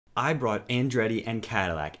I brought Andretti and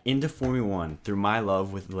Cadillac into Formula One through my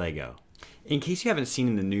love with Lego. In case you haven't seen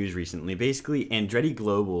in the news recently, basically Andretti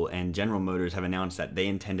Global and General Motors have announced that they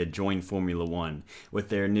intend to join Formula One with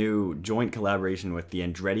their new joint collaboration with the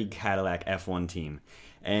Andretti Cadillac F1 Team.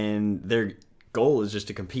 And their goal is just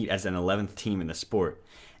to compete as an 11th team in the sport.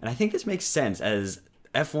 And I think this makes sense as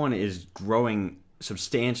F1 is growing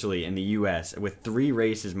substantially in the US with 3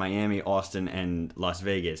 races, Miami, Austin, and Las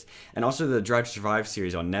Vegas, and also the Drive to Survive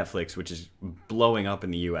series on Netflix, which is blowing up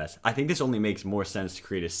in the US. I think this only makes more sense to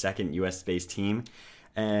create a second US based team,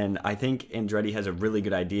 and I think Andretti has a really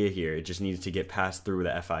good idea here. It just needs to get passed through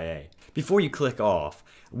the FIA. Before you click off,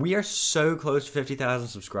 we are so close to 50,000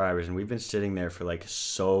 subscribers, and we've been sitting there for like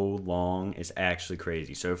so long. It's actually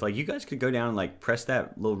crazy. So if like you guys could go down and like press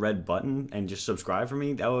that little red button and just subscribe for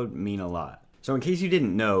me, that would mean a lot. So in case you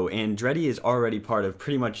didn't know, Andretti is already part of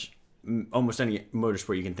pretty much almost any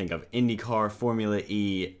motorsport you can think of. IndyCar, Formula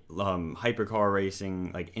E, hypercar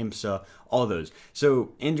racing, like IMSA, all those.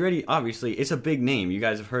 So Andretti, obviously, it's a big name. You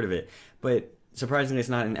guys have heard of it. But surprisingly, it's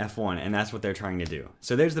not in F1, and that's what they're trying to do.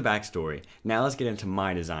 So there's the backstory. Now let's get into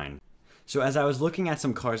my design. So as I was looking at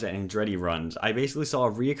some cars that Andretti runs, I basically saw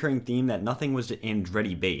a reoccurring theme that nothing was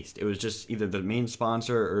Andretti based. It was just either the main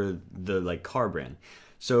sponsor or the like car brand.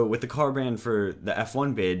 So with the car brand for the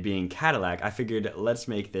F1 bid being Cadillac, I figured let's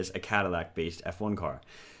make this a Cadillac-based F1 car.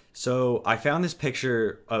 So I found this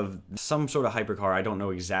picture of some sort of hypercar. I don't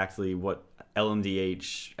know exactly what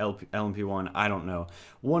LMDH, LMP1, I don't know.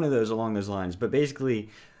 One of those along those lines. But basically,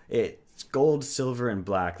 it's gold, silver, and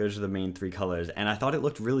black. Those are the main 3 colors. And I thought it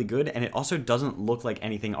looked really good, and it also doesn't look like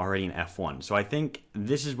anything already in F1. So I think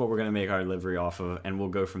this is what we're going to make our livery off of, and we'll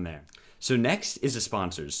go from there. So next is the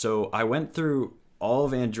sponsors. So I went through all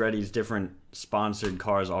of Andretti's different sponsored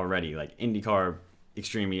cars already, like IndyCar,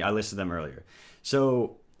 Extreme, I listed them earlier.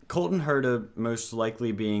 So Colton Herta most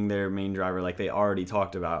likely being their main driver, like they already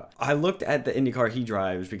talked about. I looked at the IndyCar he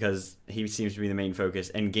drives because he seems to be the main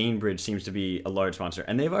focus, and Gainbridge seems to be a large sponsor.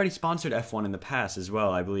 And they've already sponsored F1 in the past as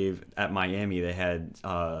well. I believe at Miami they had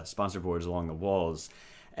sponsor boards along the walls.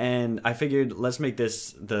 And I figured let's make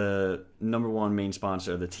this the #1 main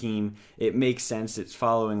sponsor of the team. It makes sense. It's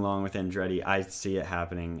following along with Andretti. I see it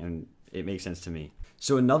happening, and it makes sense to me.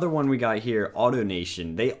 So another one we got here,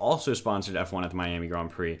 AutoNation. They also sponsored F1 at the Miami Grand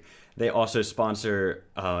Prix. They also sponsor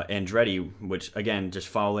Andretti, which, again, just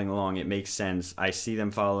following along, it makes sense. I see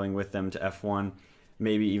them following with them to F1.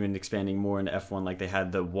 Maybe even expanding more into F1 like they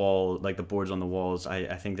had the wall, like the boards on the walls.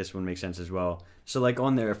 I think this one makes sense as well. So like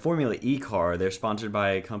on their Formula E car, they're sponsored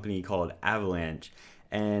by a company called Avalanche.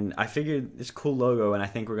 And I figured this cool logo, and I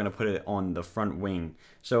think we're going to put it on the front wing.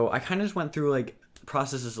 So I kind of just went through like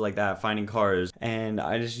processes like that, finding cars, and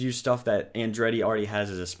I just used stuff that Andretti already has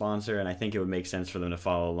as a sponsor, and I think it would make sense for them to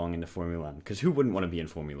follow along into Formula One, because who wouldn't want to be in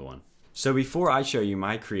Formula One? So before I show you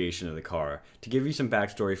my creation of the car, to give you some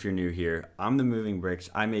backstory if you're new here, I'm the Moving Bricks.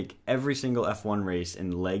 I make every single F1 race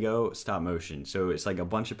in Lego stop motion. So it's like a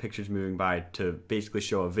bunch of pictures moving by to basically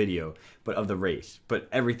show a video, but of the race. But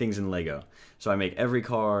everything's in Lego. So I make every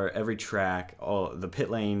car, every track, all the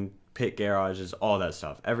pit lane, pit garages, all that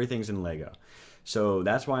stuff. Everything's in Lego. So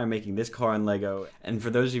that's why I'm making this car in Lego. And for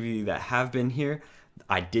those of you that have been here,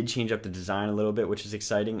 I did change up the design a little bit, which is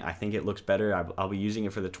exciting. I think it looks better. I'll be using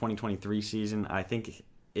it for the 2023 season. I think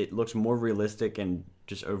it looks more realistic and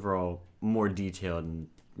just overall more detailed and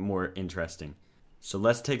more interesting. So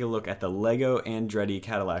let's take a look at the Lego Andretti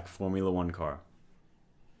Cadillac Formula One car.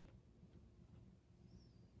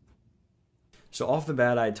 So off the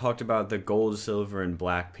bat, I talked about the gold, silver, and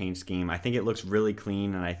black paint scheme. I think it looks really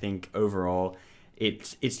clean, and I think overall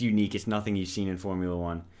it's unique. It's nothing you've seen in Formula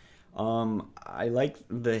One. I like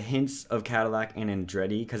the hints of Cadillac and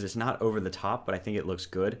Andretti because it's not over the top, but I think it looks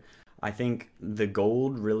good. I think the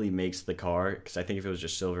gold really makes the car, because I think if it was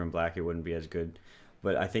just silver and black, it wouldn't be as good.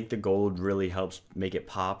 But I think the gold really helps make it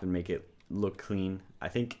pop and make it look clean. I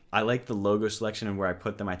think I like the logo selection and where I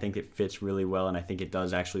put them. I think it fits really well, and I think it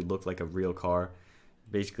does actually look like a real car.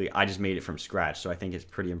 Basically, I just made it from scratch, so I think it's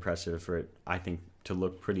pretty impressive for it, I think, to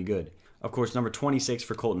look pretty good. Of course, number 26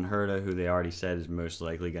 for Colton Herta, who they already said is most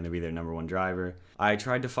likely going to be their #1 driver. I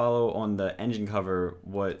tried to follow on the engine cover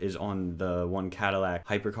what is on the one Cadillac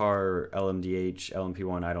Hypercar, LMDH,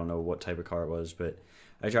 LMP1, I don't know what type of car it was, but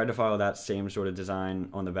I tried to follow that same sort of design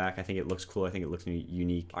on the back. I think it looks cool. I think it looks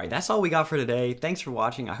unique. All right, that's all we got for today. Thanks for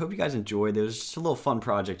watching. I hope you guys enjoyed. It was just a little fun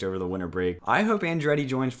project over the winter break. I hope Andretti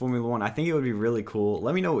joins Formula One. I think it would be really cool.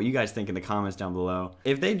 Let me know what you guys think in the comments down below.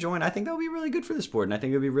 If they join, I think that would be really good for the sport, and I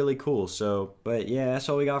think it would be really cool. So, but yeah, that's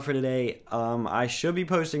all we got for today. I should be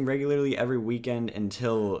posting regularly every weekend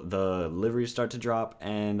until the liveries start to drop,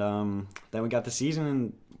 and then we got the season,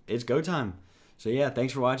 and it's go time. So yeah,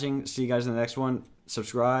 thanks for watching. See you guys in the next one.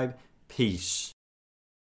 Subscribe. Peace.